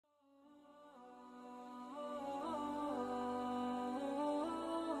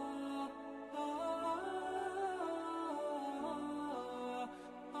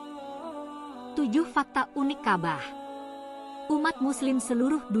7 fakta unik Ka'bah. Umat muslim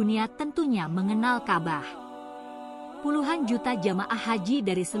seluruh dunia tentunya mengenal Ka'bah. Puluhan juta jamaah haji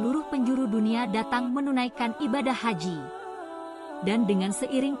dari seluruh penjuru dunia datang menunaikan ibadah haji. Dan dengan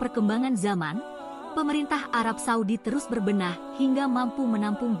seiring perkembangan zaman, pemerintah Arab Saudi terus berbenah hingga mampu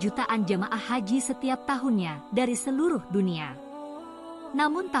menampung jutaan jamaah haji setiap tahunnya dari seluruh dunia.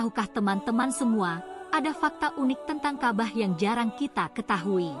 Namun tahukah teman-teman semua, ada fakta unik tentang Ka'bah yang jarang kita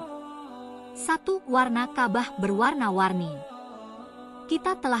ketahui. 1. Warna Ka'bah berwarna-warni.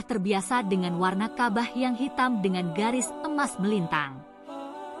 Kita telah terbiasa dengan warna Ka'bah yang hitam dengan garis emas melintang.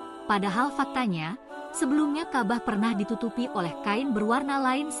 Padahal faktanya, sebelumnya Ka'bah pernah ditutupi oleh kain berwarna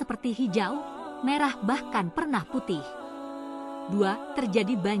lain seperti hijau, merah bahkan pernah putih. 2.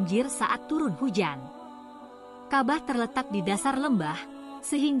 Terjadi banjir saat turun hujan. Ka'bah terletak di dasar lembah,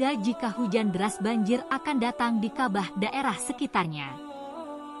 sehingga jika hujan deras banjir akan datang di Ka'bah daerah sekitarnya.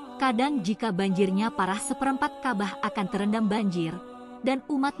 Kadang jika banjirnya parah seperempat Ka'bah akan terendam banjir, dan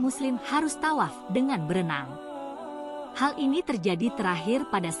umat muslim harus tawaf dengan berenang. Hal ini terjadi terakhir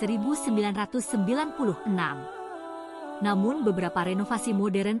pada 1996. Namun beberapa renovasi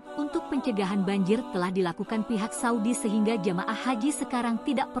modern untuk pencegahan banjir telah dilakukan pihak Saudi sehingga jamaah haji sekarang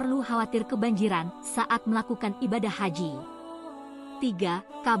tidak perlu khawatir kebanjiran saat melakukan ibadah haji.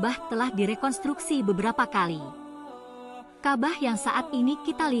 3. Ka'bah telah direkonstruksi beberapa kali. Ka'bah yang saat ini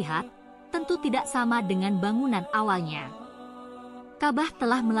kita lihat tentu tidak sama dengan bangunan awalnya. Ka'bah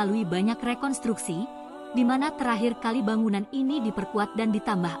telah melalui banyak rekonstruksi, di mana terakhir kali bangunan ini diperkuat dan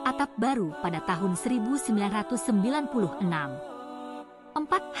ditambah atap baru pada tahun 1996.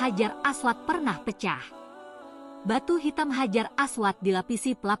 4. Hajar Aswad pernah pecah. Batu hitam Hajar Aswad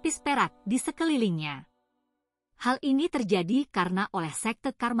dilapisi pelapis perak di sekelilingnya. Hal ini terjadi karena oleh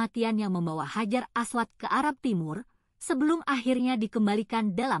sekte Karmatian yang membawa Hajar Aswad ke Arab Timur, sebelum akhirnya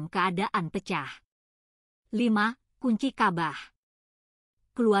dikembalikan dalam keadaan pecah. 5. Kunci Ka'bah.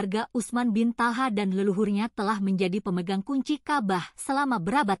 Keluarga Utsman bin Talha dan leluhurnya telah menjadi pemegang kunci Ka'bah selama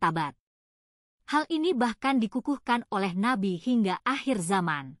berabad-abad. Hal ini bahkan dikukuhkan oleh Nabi hingga akhir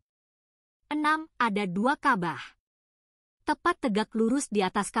zaman. 6. Ada 2 Ka'bah. Tepat tegak lurus di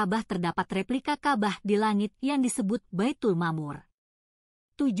atas Ka'bah terdapat replika Ka'bah di langit yang disebut Baitul Ma'mur.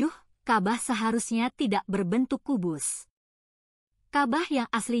 7. Ka'bah seharusnya tidak berbentuk kubus. Ka'bah yang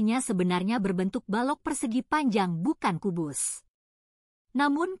aslinya sebenarnya berbentuk balok persegi panjang bukan kubus.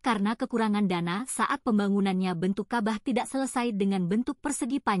 Namun karena kekurangan dana saat pembangunannya bentuk Ka'bah tidak selesai dengan bentuk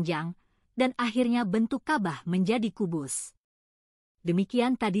persegi panjang, dan akhirnya bentuk Ka'bah menjadi kubus.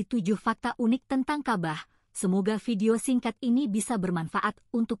 Demikian tadi 7 fakta unik tentang Ka'bah. Semoga video singkat ini bisa bermanfaat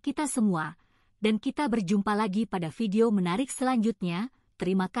untuk kita semua, dan kita berjumpa lagi pada video menarik selanjutnya.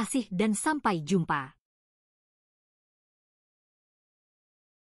 Terima kasih dan sampai jumpa.